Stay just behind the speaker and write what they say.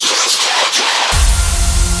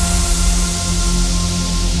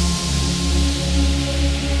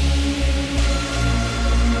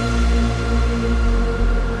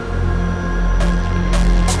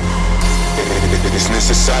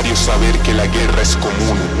la guerra es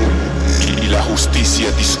común y la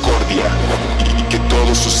justicia discordia, y que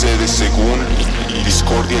todo sucede según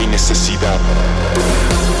discordia y necesidad.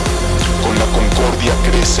 Con la concordia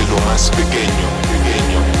crece lo más pequeño,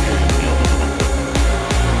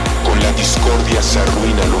 con la discordia se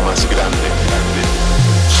arruina lo más grande.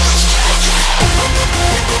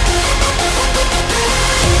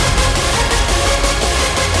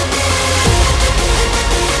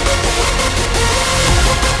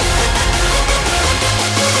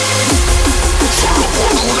 Solo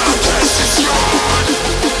por una decisión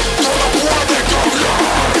todo puede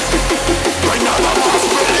cambiar. No hay nada más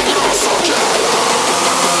peligroso que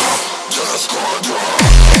la discordia.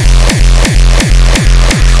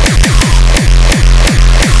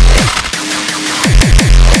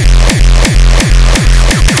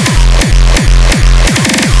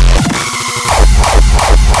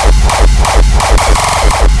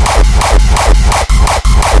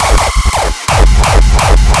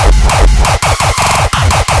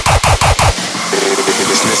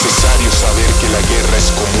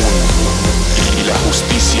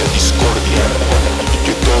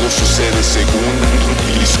 Según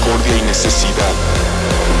discordia y necesidad.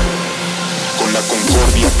 Con la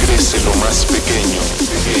concordia crece lo más pequeño,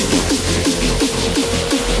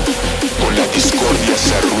 con la discordia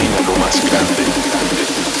se arruina lo más grande.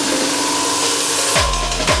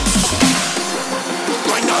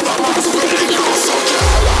 No hay nada más peligroso que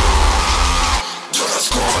la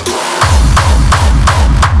discordia.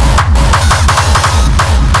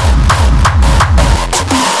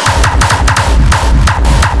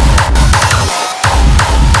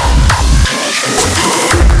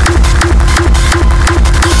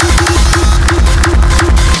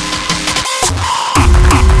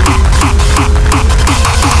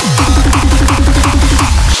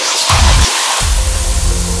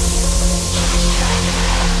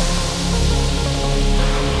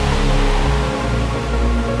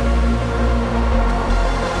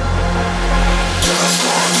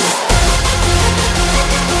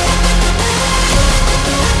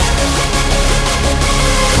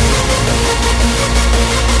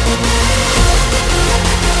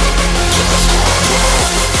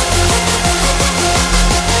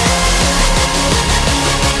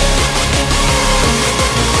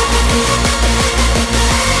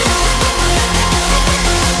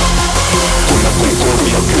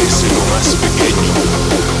 Crece lo más pequeño,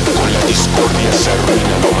 con la discordia se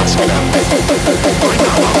arruina lo más grande.